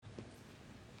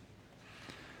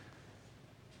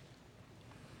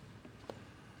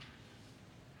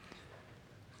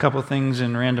couple things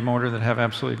in random order that have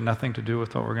absolutely nothing to do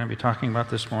with what we're going to be talking about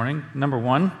this morning. Number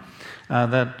one,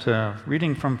 that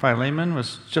reading from Philemon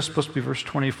was just supposed to be verse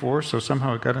 24, so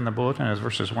somehow it got in the bulletin as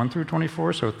verses 1 through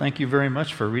 24, so thank you very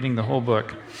much for reading the whole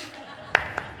book.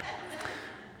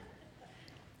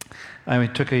 I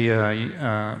took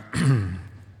a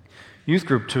youth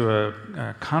group to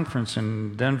a conference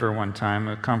in Denver one time.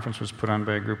 A conference was put on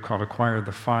by a group called Acquire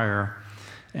the Fire,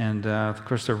 and of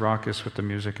course they're raucous with the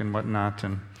music and whatnot,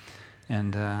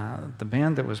 and the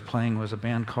band that was playing was a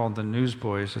band called the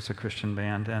Newsboys. It's a Christian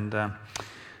band, and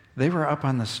they were up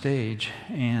on the stage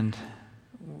and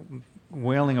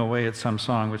wailing away at some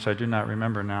song, which I do not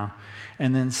remember now.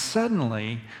 And then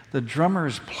suddenly, the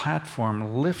drummer's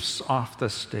platform lifts off the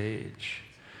stage,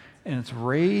 and it's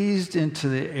raised into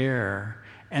the air,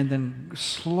 and then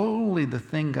slowly the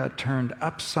thing got turned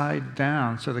upside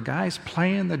down. So the guy's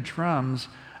playing the drums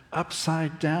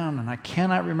upside down, and I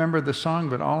cannot remember the song,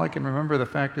 but all I can remember the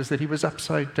fact is that he was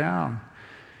upside down.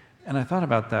 And I thought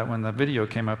about that when the video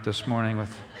came up this morning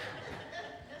with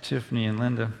Tiffany and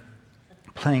Linda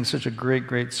playing such a great,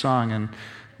 great song, and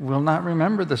we'll not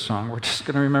remember the song. We're just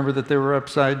going to remember that they were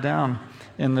upside down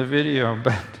in the video.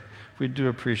 But we do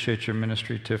appreciate your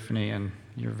ministry, Tiffany, and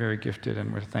you're very gifted,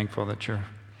 and we're thankful that you're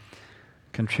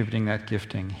contributing that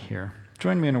gifting here.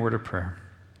 Join me in a word of prayer.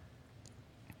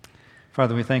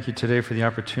 Father, we thank you today for the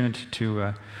opportunity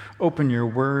to open your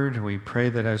word. We pray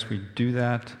that as we do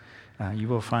that, you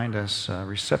will find us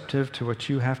receptive to what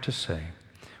you have to say.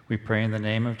 We pray in the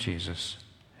name of Jesus.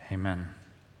 Amen.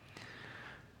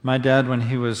 My dad, when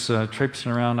he was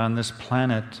traipsing around on this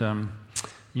planet,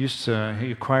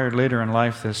 he acquired later in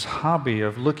life this hobby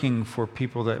of looking for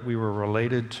people that we were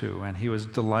related to, and he was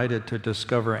delighted to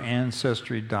discover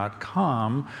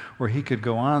Ancestry.com, where he could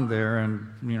go on there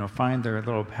and find their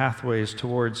little pathways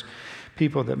towards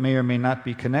people that may or may not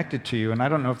be connected to you. And I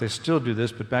don't know if they still do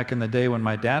this, but back in the day when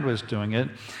my dad was doing it,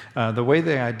 the way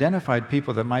they identified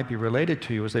people that might be related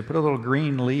to you was they put a little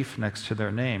green leaf next to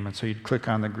their name. And so you'd click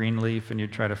on the green leaf and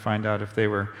you'd try to find out if they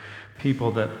were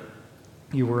people that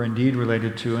you were indeed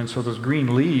related to. And so those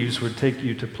green leaves would take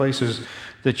you to places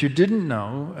that you didn't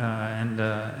know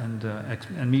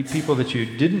and meet people that you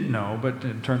didn't know, but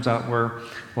it turns out were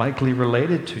likely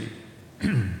related to you.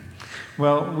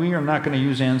 Well, we are not going to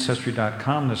use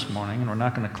Ancestry.com this morning, and we're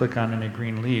not going to click on any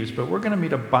green leaves, but we're going to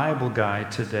meet a Bible guy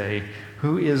today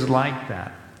who is like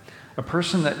that. A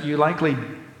person that you likely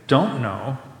don't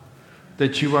know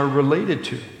that you are related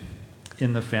to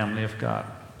in the family of God.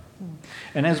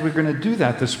 And as we're going to do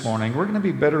that this morning, we're going to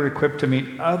be better equipped to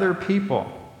meet other people.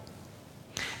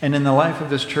 And in the life of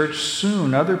this church,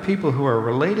 soon, other people who are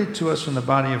related to us in the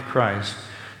body of Christ,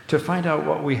 to find out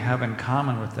what we have in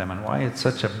common with them and why it's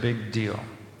such a big deal.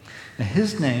 Now,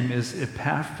 his name is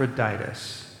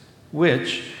Epaphroditus,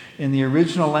 which in the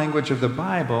original language of the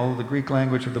Bible, the Greek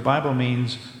language of the Bible,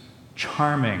 means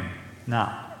charming.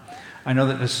 Now, I know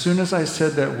that as soon as I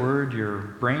said that word, your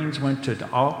brains went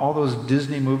to all those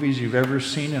Disney movies you've ever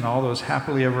seen and all those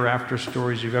happily ever after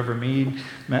stories you've ever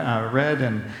read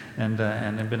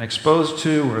and been exposed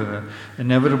to, where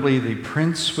inevitably the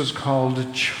prince was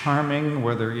called charming,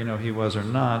 whether he was or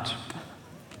not.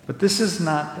 But this is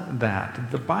not that.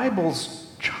 The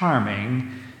Bible's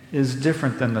charming is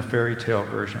different than the fairy tale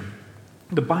version.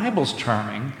 The Bible's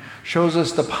charming shows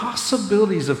us the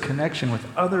possibilities of connection with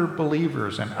other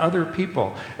believers and other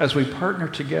people as we partner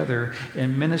together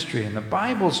in ministry. And the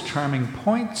Bible's charming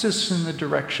points us in the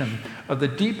direction of the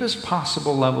deepest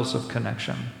possible levels of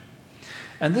connection.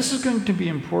 And this is going to be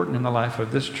important in the life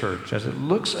of this church as it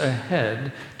looks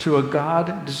ahead to a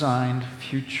God-designed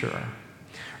future,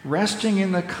 resting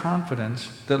in the confidence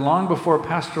that long before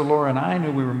Pastor Laura and I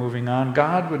knew we were moving on,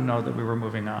 God would know that we were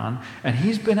moving on, and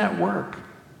He's been at work.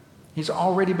 He's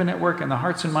already been at work in the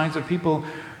hearts and minds of people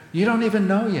you don't even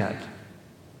know yet,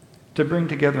 to bring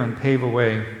together and pave the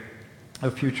way for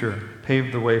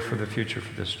the future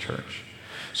for this church.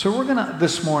 So we're going to,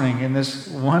 this morning, in this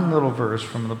one little verse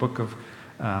from the book of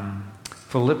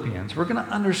Philippians, we're going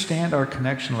to understand our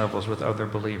connection levels with other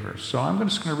believers. So I'm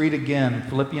just going to read again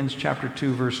Philippians chapter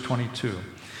 2, verse 22.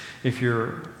 If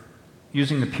you're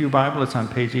using the Pew Bible, it's on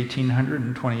page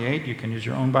 1828. You can use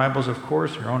your own Bibles, of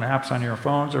course, your own apps on your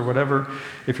phones or whatever.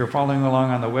 If you're following along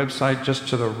on the website, just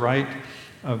to the right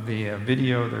of the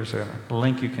video, there's a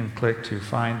link you can click to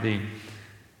find the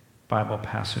Bible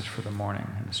passage for the morning.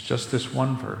 And it's just this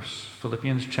one verse,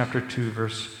 Philippians chapter 2,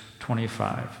 verse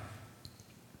 25.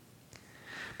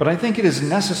 But I think it is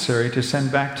necessary to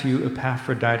send back to you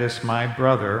Epaphroditus, my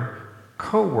brother,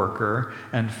 co-worker,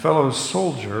 and fellow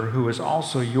soldier, who is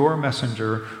also your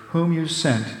messenger, whom you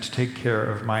sent to take care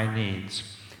of my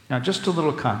needs. Now, just a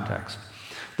little context.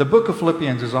 The book of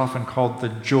Philippians is often called the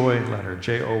joy letter,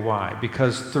 J-O-Y,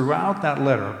 because throughout that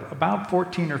letter, about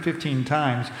 14 or 15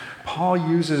 times, Paul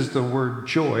uses the word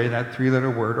joy, that three-letter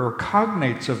word, or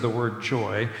cognates of the word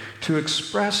joy, to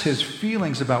express his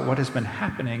feelings about what has been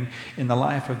happening in the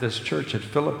life of this church at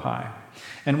Philippi.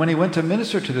 And when he went to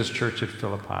minister to this church at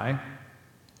Philippi,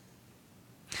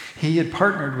 he had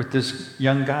partnered with this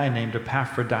young guy named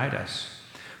Epaphroditus,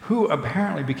 who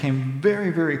apparently became very,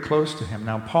 very close to him.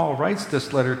 Now, Paul writes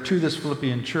this letter to this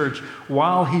Philippian church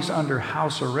while he's under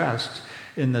house arrest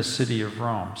in the city of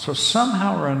Rome. So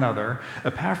somehow or another,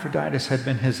 Epaphroditus had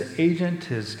been his agent,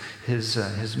 his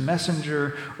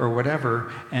messenger, or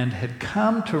whatever, and had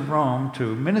come to Rome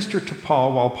to minister to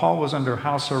Paul while Paul was under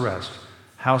house arrest.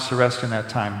 House arrest in that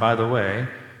time, by the way,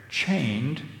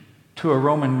 chained to a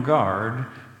Roman guard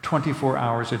 24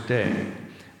 hours a day.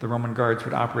 The Roman guards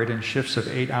would operate in shifts of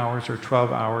 8 hours or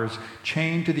 12 hours,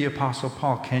 chained to the Apostle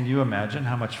Paul. Can you imagine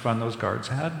how much fun those guards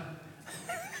had?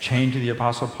 Chained to the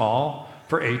Apostle Paul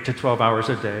for 8 to 12 hours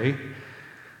a day.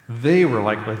 They were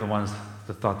likely the ones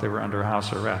that thought they were under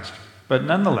house arrest. But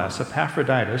nonetheless,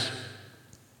 Epaphroditus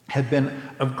had been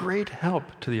of great help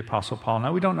to the Apostle Paul.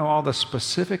 Now, we don't know all the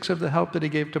specifics of the help that he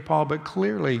gave to Paul, but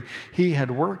clearly he had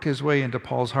worked his way into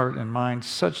Paul's heart and mind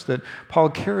such that Paul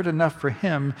cared enough for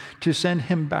him to send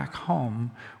him back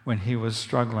home when he was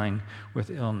struggling with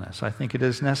illness. I think it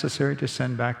is necessary to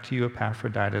send back to you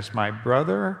Epaphroditus, my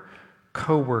brother,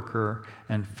 co-worker,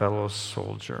 and fellow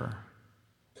soldier.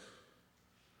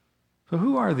 So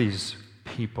who are these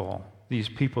people? These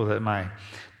people that my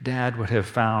dad would have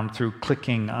found through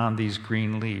clicking on these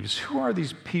green leaves. Who are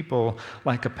these people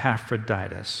like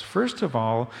Epaphroditus? First of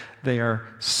all, they are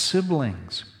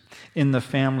siblings in the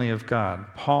family of God.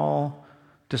 Paul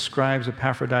describes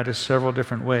Epaphroditus several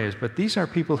different ways, but these are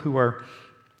people who are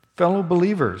fellow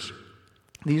believers.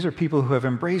 These are people who have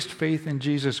embraced faith in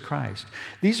Jesus Christ.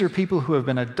 These are people who have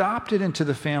been adopted into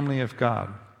the family of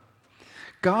God.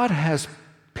 God has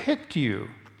picked you.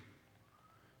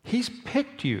 He's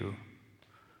picked you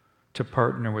to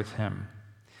partner with him.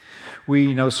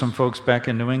 We know some folks back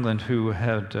in New England who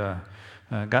had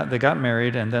got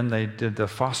married, and then they did the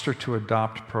foster to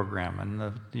adopt program.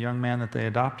 And the young man that they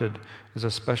adopted is a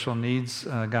special needs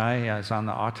guy. He's on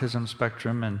the autism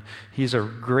spectrum, and he's a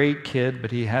great kid,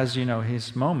 but he has,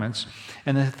 his moments.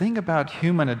 And the thing about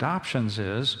human adoptions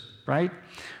is, right,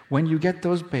 when you get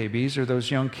those babies or those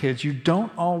young kids, you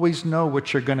don't always know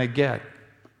what you're going to get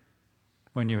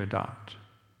when you adopt.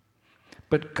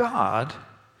 But God,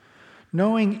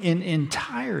 knowing in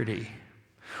entirety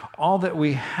all that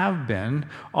we have been,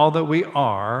 all that we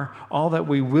are, all that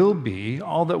we will be,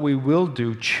 all that we will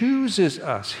do, chooses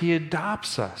us. He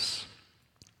adopts us.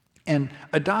 And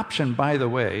adoption, by the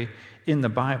way, in the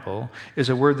Bible is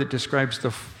a word that describes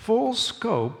the full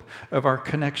scope of our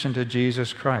connection to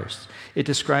Jesus Christ. It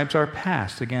describes our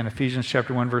past. Again, Ephesians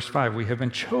chapter 1, verse 5, we have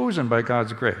been chosen by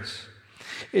God's grace.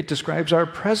 It describes our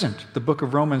present. The book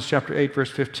of Romans chapter 8, verse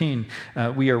 15,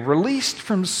 we are released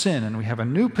from sin and we have a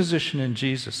new position in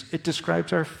Jesus. It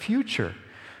describes our future.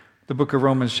 The book of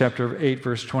Romans chapter 8,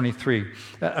 verse 23,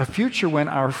 a future when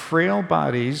our frail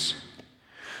bodies,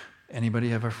 anybody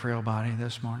have a frail body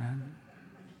this morning?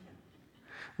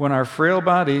 When our frail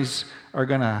bodies are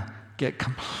going to get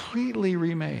completely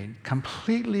remade,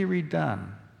 completely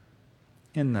redone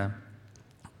in the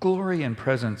glory and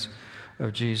presence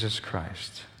of Jesus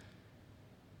Christ.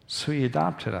 So he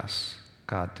adopted us,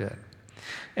 God did.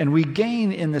 And we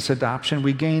gain in this adoption,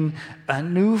 we gain a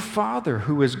new Father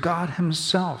who is God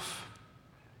himself.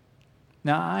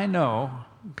 Now I know,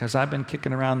 because I've been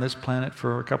kicking around this planet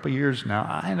for a couple years now,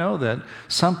 I know that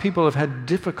some people have had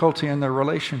difficulty in their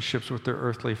relationships with their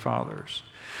earthly fathers.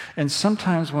 And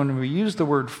sometimes when we use the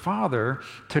word father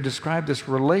to describe this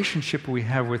relationship we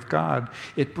have with God,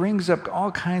 it brings up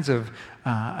all kinds of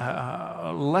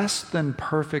less than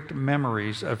perfect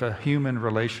memories of a human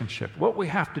relationship. What we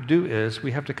have to do is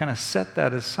we have to kind of set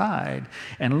that aside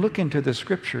and look into the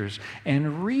scriptures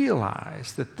and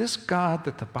realize that this God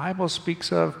that the Bible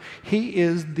speaks of, he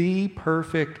is the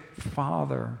perfect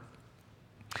Father.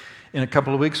 In a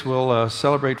couple of weeks, we'll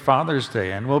celebrate Father's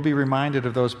Day, and we'll be reminded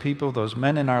of those people, those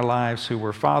men in our lives who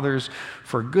were fathers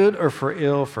for good or for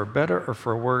ill, for better or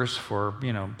for worse, for,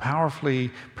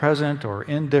 powerfully present or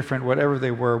indifferent, whatever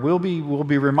they were. We'll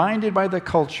be reminded by the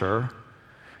culture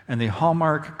and the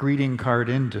Hallmark greeting card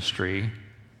industry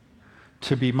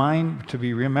to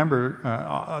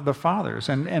remember the fathers.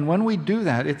 And when we do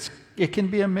that, it can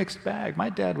be a mixed bag. My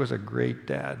dad was a great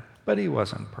dad, but he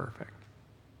wasn't perfect.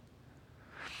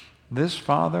 This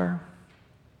Father,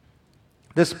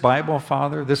 this Bible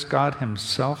Father, this God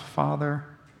himself Father,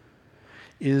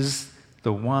 is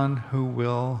the one who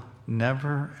will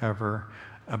never, ever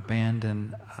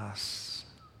abandon us.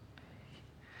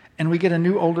 And we get a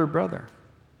new older brother.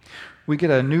 We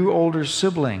get a new older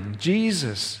sibling,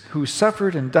 Jesus, who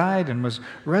suffered and died and was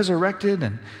resurrected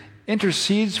and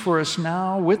intercedes for us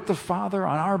now with the Father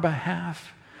on our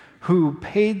behalf, who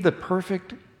paid the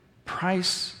perfect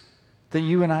price that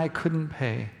you and I couldn't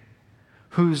pay,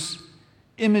 whose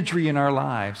imagery in our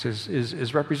lives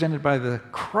is represented by the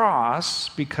cross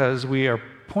because we are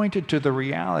pointed to the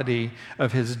reality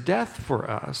of his death for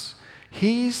us.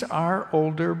 He's our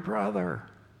older brother.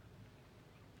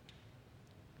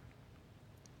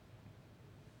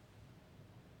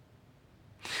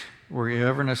 Were you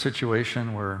ever in a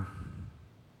situation where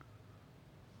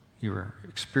you were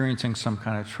experiencing some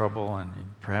kind of trouble and you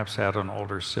perhaps had an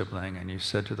older sibling and you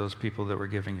said to those people that were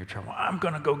giving you trouble, I'm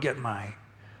going to go get my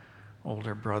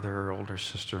older brother or older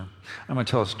sister? I'm going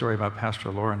to tell a story about Pastor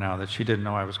Laura now that she didn't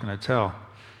know I was going to tell.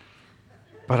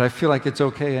 But I feel like it's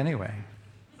okay anyway.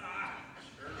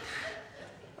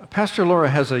 Pastor Laura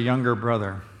has a younger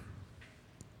brother.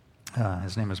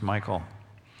 His name is Michael.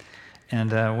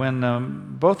 And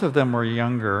when both of them were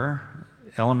younger,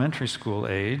 elementary school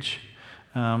age,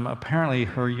 apparently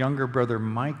her younger brother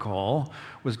Michael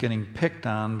was getting picked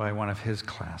on by one of his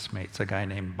classmates, a guy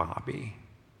named Bobby.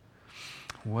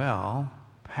 Well,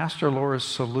 Pastor Laura's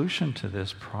solution to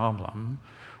this problem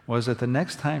was that the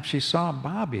next time she saw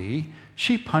Bobby,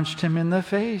 she punched him in the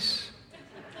face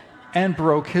and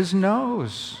broke his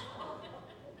nose.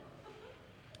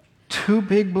 2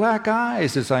 big black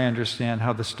eyes, as I understand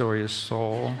how the story is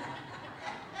sold.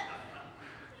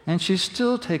 And she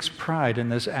still takes pride in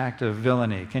this act of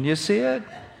villainy. Can you see it?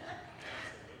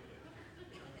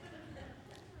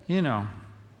 You know.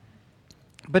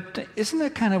 But isn't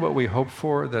that kind of what we hope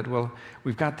for? That, well,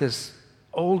 we've got this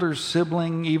older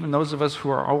sibling, even those of us who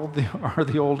are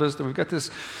the oldest, that we've got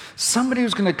this somebody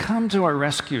who's going to come to our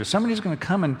rescue, somebody who's going to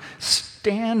come and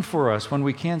stand for us when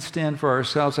we can't stand for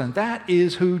ourselves, and that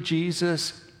is who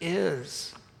Jesus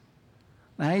is.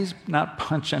 Now, he's not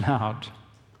punching out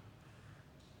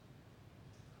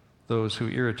those who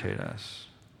irritate us.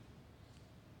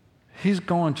 He's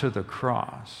going to the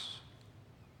cross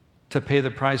to pay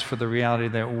the price for the reality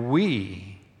that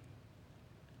we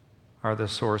are the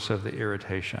source of the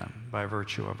irritation by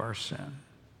virtue of our sin.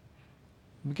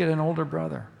 We get an older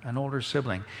brother, an older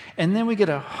sibling. And then we get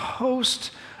a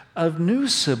host of new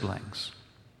siblings.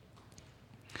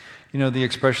 You know, the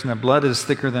expression that blood is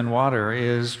thicker than water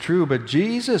is true, but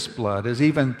Jesus' blood is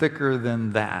even thicker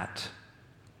than that.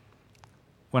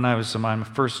 When I was on my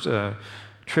first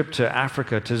trip to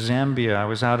Africa, to Zambia, I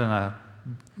was out in a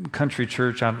country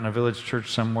church, out in a village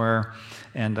church somewhere,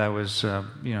 and I was,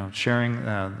 sharing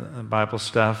the Bible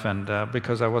stuff, and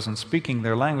because I wasn't speaking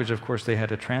their language, of course, they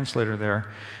had a translator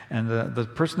there, and the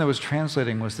person that was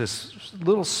translating was this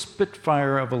little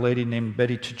spitfire of a lady named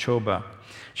Betty Chichoba.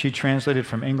 She translated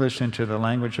from English into the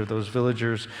language of those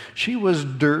villagers. She was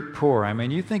dirt poor. I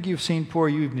mean, you think you've seen poor,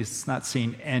 you've not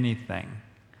seen anything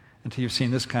until you've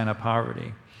seen this kind of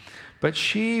poverty. But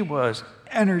she was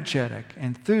energetic,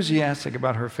 enthusiastic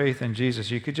about her faith in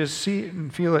Jesus. You could just see it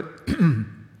and feel it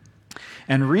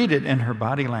and read it in her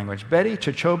body language. Betty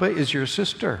Chichoba is your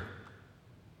sister.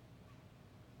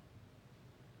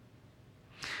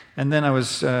 And then I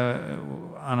was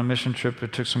on a mission trip. I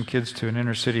took some kids to an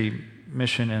inner city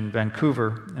mission in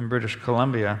Vancouver in British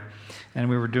Columbia, and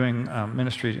we were doing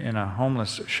ministry in a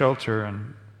homeless shelter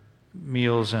and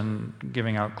meals and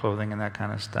giving out clothing and that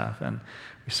kind of stuff. And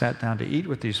we sat down to eat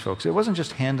with these folks. It wasn't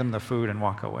just hand them the food and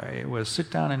walk away. It was sit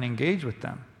down and engage with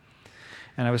them.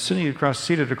 And I was seated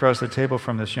across the table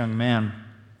from this young man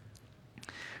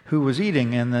who was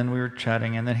eating, and then we were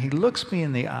chatting, and then he looks me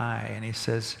in the eye and he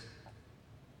says,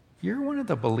 "You're one of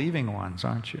the believing ones,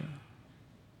 aren't you?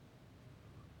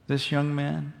 This young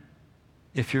man,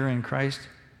 if you're in Christ,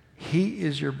 he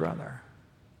is your brother."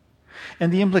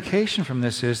 And the implication from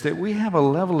this is that we have a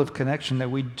level of connection that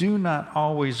we do not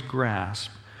always grasp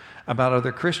about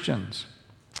other Christians,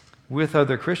 with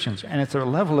other Christians. And it's a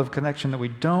level of connection that we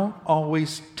don't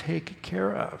always take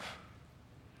care of.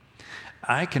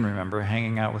 I can remember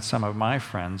hanging out with some of my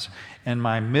friends, and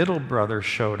my middle brother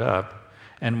showed up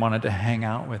and wanted to hang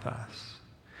out with us.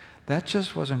 That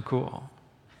just wasn't cool.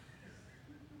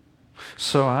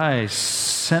 So I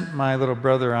sent my little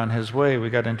brother on his way. We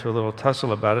got into a little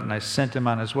tussle about it, and I sent him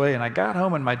on his way. And I got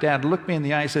home, and my dad looked me in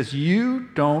the eye and says, "You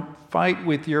don't fight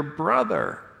with your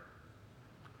brother."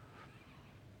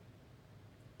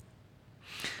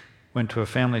 went to a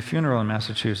family funeral in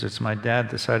Massachusetts. My dad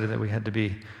decided that we had to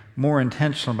be more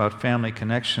intentional about family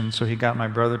connections, so he got my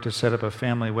brother to set up a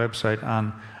family website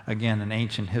on, again, an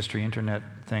ancient history internet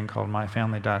thing called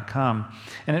myfamily.com.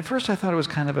 And at first I thought it was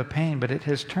kind of a pain, but it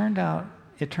turned out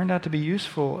to be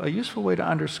a useful way to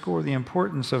underscore the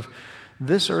importance of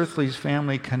this earthly's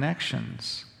family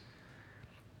connections.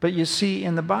 But you see,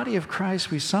 in the body of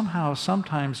Christ, we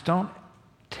sometimes don't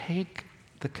take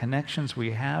the connections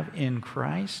we have in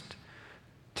Christ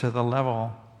to the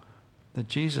level that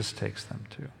Jesus takes them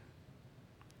to.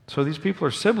 So these people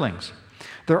are siblings.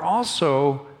 They're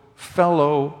also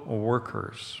fellow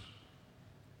workers.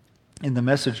 In the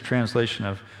Message translation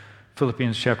of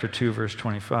Philippians chapter 2, verse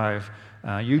 25,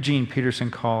 Eugene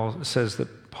Peterson says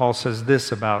that Paul says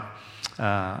this about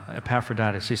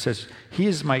Epaphroditus. He says, "He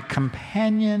is my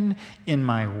companion in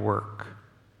my work,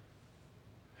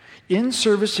 in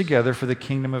service together for the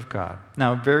kingdom of God."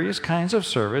 Now, various kinds of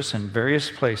service in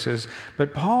various places,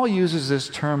 but Paul uses this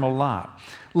term a lot.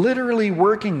 Literally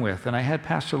working with, and I had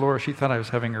Pastor Laura, she thought I was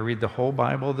having her read the whole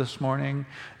Bible this morning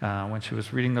when she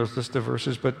was reading those list of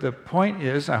verses, but the point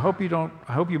is, I hope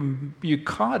you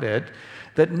caught it,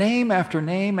 that name after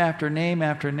name after name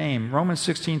after name. Romans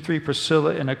 16:3,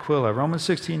 Priscilla and Aquila. Romans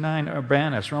 16:9,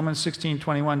 Urbanus. Romans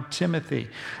 16:21, Timothy.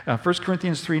 1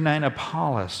 Corinthians 3:9,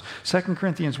 Apollos. 2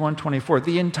 Corinthians 1:24,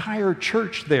 the entire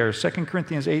church there. 2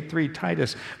 Corinthians 8:3,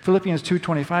 Titus. Philippians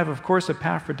 2:25, of course,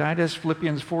 Epaphroditus.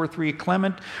 Philippians 4:3,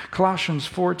 Clement. Colossians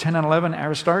 4:10 and 11,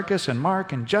 Aristarchus and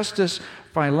Mark and Justus.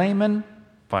 Philemon,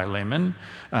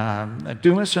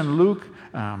 Demas and Luke.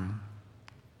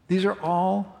 These are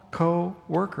all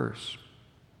co-workers.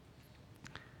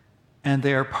 And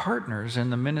they are partners in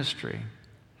the ministry.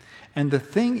 And the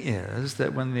thing is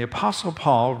that when the Apostle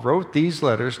Paul wrote these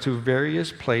letters to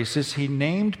various places, he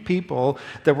named people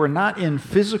that were not in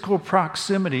physical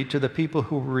proximity to the people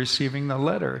who were receiving the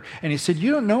letter. And he said,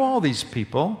 you don't know all these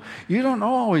people. You don't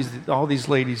know all these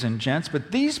ladies and gents,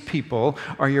 but these people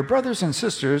are your brothers and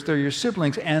sisters, they're your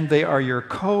siblings, and they are your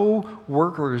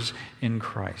co-workers in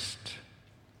Christ.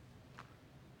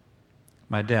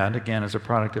 My dad, again, as a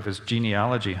product of his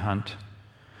genealogy hunt,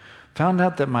 found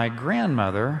out that my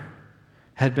grandmother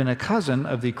had been a cousin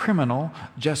of the criminal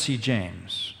Jesse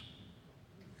James.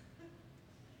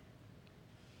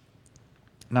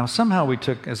 Now, somehow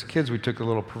as kids, we took a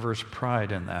little perverse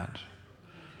pride in that.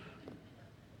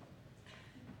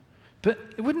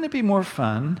 But wouldn't it be more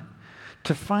fun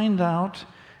to find out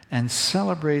and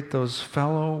celebrate those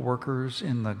fellow workers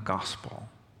in the gospel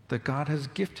that God has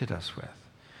gifted us with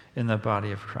in the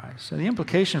body of Christ? And the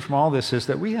implication from all this is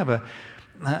that we have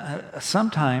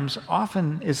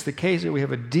often is the case that we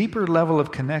have a deeper level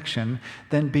of connection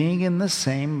than being in the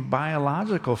same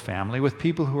biological family with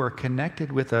people who are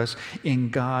connected with us in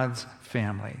God's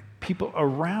family. People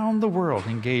around the world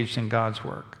engaged in God's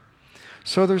work.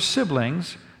 So they're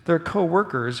siblings, they're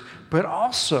co-workers, but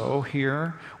also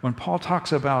here, when Paul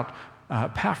talks about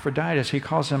Epaphroditus, he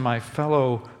calls him my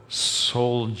fellow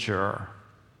soldier.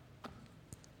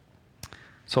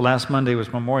 So last Monday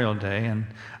was Memorial Day, and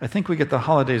I think we get the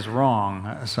holidays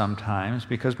wrong sometimes,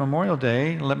 because Memorial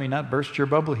Day, let me not burst your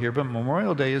bubble here, but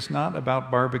Memorial Day is not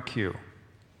about barbecue.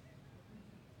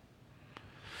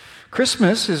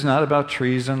 Christmas is not about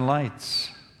trees and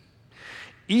lights.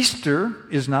 Easter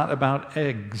is not about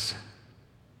eggs.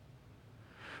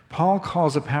 Paul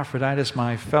calls Epaphroditus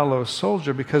my fellow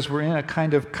soldier because we're in a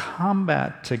kind of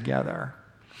combat together.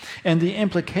 And the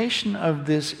implication of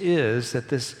this is that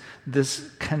this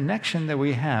connection that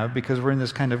we have, because we're in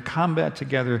this kind of combat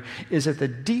together, is at the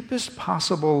deepest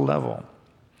possible level.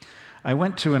 I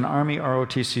went to an Army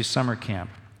ROTC summer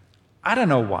camp. I don't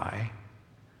know why.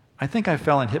 I think I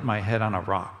fell and hit my head on a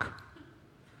rock.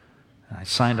 And I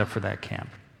signed up for that camp.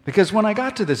 Because when I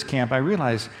got to this camp, I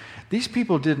realized these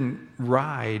people didn't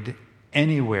ride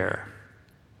anywhere.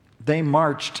 They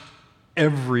marched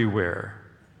everywhere.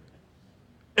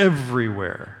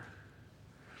 Everywhere.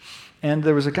 And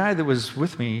there was a guy that was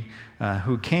with me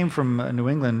who came from New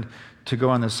England to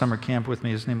go on this summer camp with me.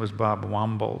 His name was Bob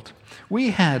Wambold.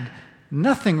 We had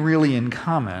nothing really in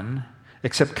common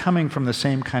except coming from the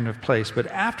same kind of place. But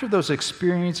after those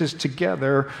experiences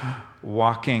together,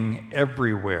 walking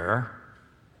everywhere,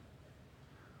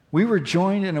 we were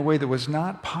joined in a way that was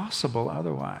not possible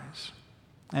otherwise.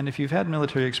 And if you've had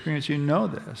military experience, you know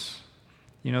this.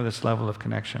 You know this level of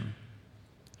connection.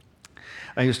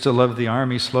 I used to love the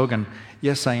Army slogan,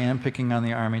 yes, I am picking on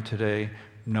the Army today,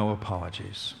 no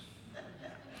apologies.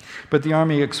 But the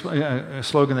Army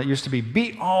slogan that used to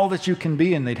be all that you can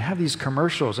be, and they'd have these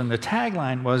commercials, and the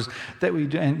tagline was that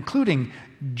including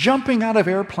jumping out of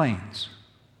airplanes.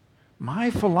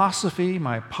 My philosophy,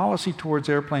 my policy towards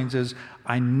airplanes is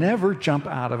I never jump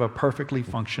out of a perfectly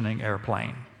functioning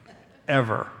airplane,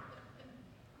 ever.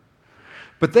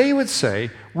 But they would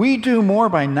say, we do more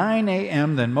by 9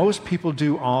 a.m. than most people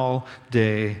do all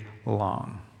day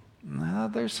long. Now,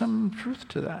 there's some truth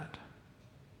to that.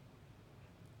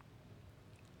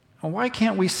 Well, why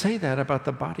can't we say that about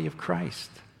the body of Christ?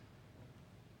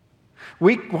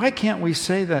 Why can't we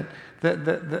say that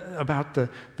about the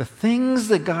things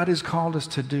that God has called us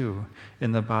to do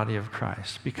in the body of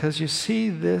Christ? Because you see,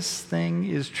 this thing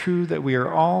is true that we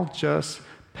are all just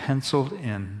penciled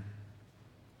in.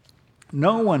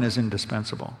 No one is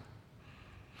indispensable.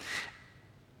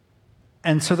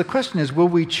 And so the question is, will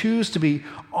we choose to be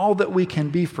all that we can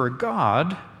be for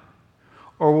God,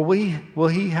 or will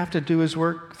He have to do His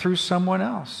work through someone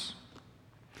else?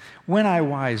 When I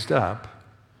wised up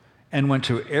and went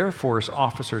to Air Force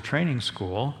Officer Training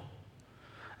School,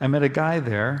 I met a guy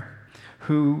there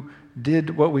who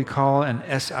did what we call an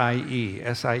SIE.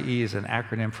 SIE is an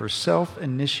acronym for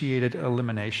Self-Initiated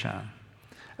Elimination.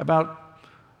 About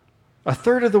a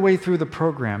third of the way through the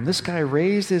program, this guy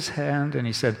raised his hand and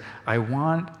he said, I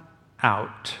want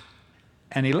out.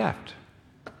 And he left.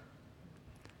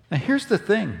 Now here's the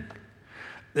thing.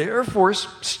 The Air Force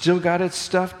still got its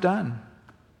stuff done.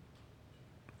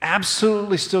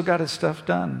 Absolutely still got its stuff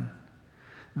done.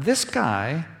 This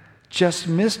guy just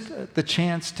missed the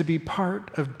chance to be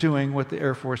part of doing what the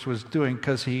Air Force was doing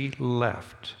because he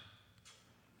left.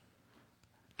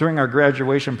 During our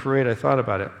graduation parade, I thought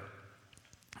about it.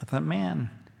 I thought, man,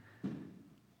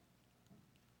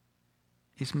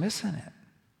 he's missing it.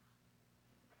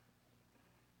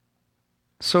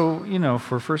 So,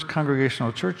 for First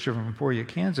Congregational Church of Emporia,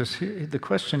 Kansas, the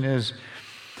question is,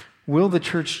 will the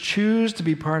church choose to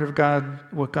be part of God,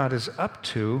 what God is up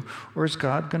to, or is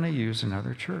God going to use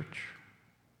another church?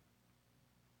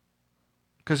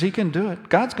 Because He can do it.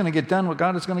 God's going to get done what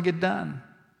God is going to get done.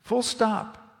 Full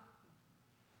stop.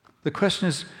 The question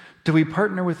is, do we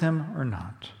partner with Him or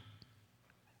not?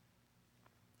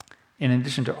 In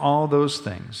addition to all those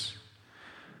things,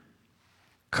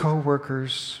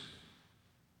 co-workers,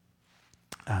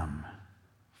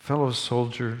 fellow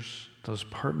soldiers, those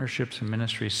partnerships in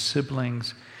ministry,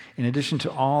 siblings, in addition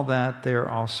to all that, they are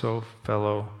also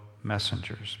fellow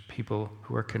messengers, people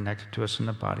who are connected to us in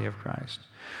the body of Christ.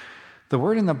 The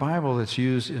word in the Bible that's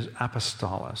used is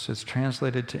apostolos. It's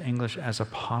translated to English as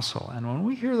apostle. And when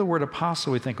we hear the word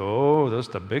apostle, we think, oh, those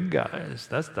are the big guys.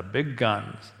 That's the big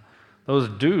guns. Those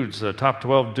dudes, the top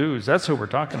 12 dudes, that's who we're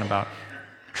talking about.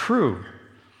 True.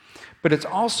 But it's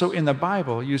also in the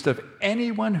Bible used of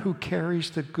anyone who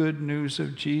carries the good news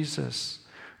of Jesus.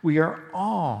 We are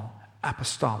all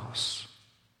apostolos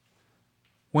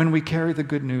when we carry the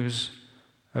good news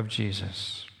of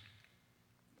Jesus.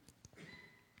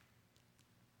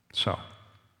 So,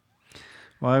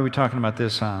 why are we talking about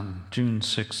this on June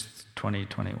 6th,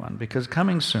 2021? Because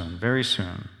coming soon, very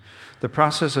soon, the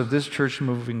process of this church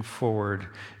moving forward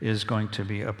is going to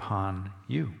be upon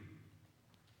you.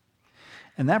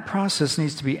 And that process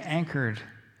needs to be anchored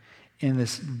in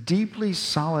this deeply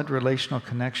solid relational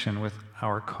connection with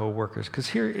our co-workers. Because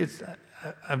here,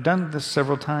 I've done this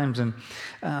several times, and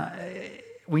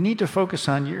we need to focus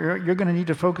on, you're going to need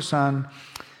to focus on,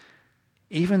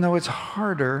 even though it's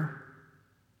harder,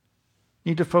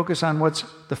 need to focus on what's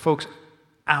the folks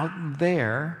out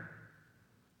there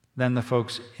than the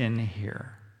folks in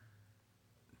here.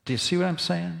 Do you see what I'm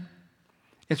saying?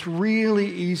 It's really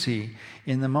easy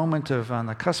in the moment of, on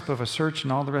the cusp of a search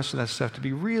and all the rest of that stuff, to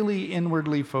be really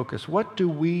inwardly focused. What do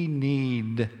we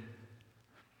need?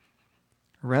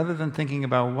 Rather than thinking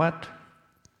about what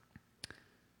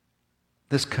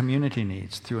this community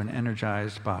needs through an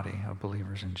energized body of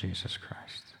believers in Jesus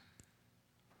Christ.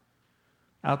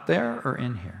 Out there or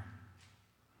in here?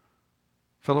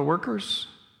 Fellow workers?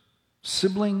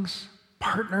 Siblings?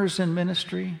 Partners in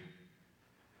ministry?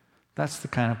 That's the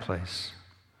kind of place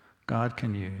God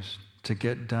can use to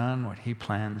get done what He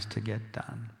plans to get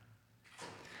done.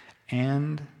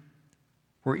 And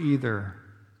we're either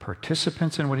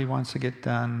participants in what He wants to get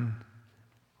done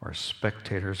or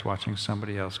spectators watching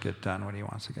somebody else get done what He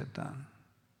wants to get done.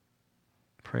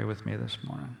 Pray with me this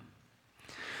morning.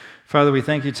 Father, we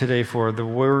thank You today for the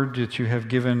word that You have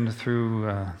given through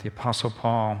the Apostle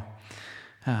Paul.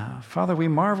 Father, we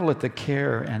marvel at the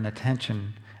care and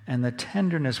attention and the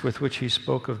tenderness with which he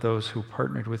spoke of those who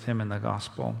partnered with him in the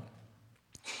gospel.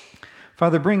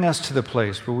 Father, bring us to the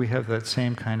place where we have that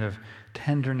same kind of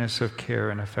tenderness of care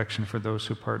and affection for those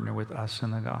who partner with us in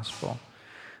the gospel,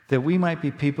 that we might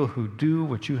be people who do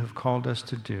what You have called us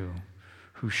to do,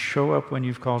 who show up when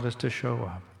You've called us to show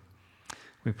up.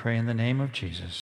 We pray in the name of Jesus.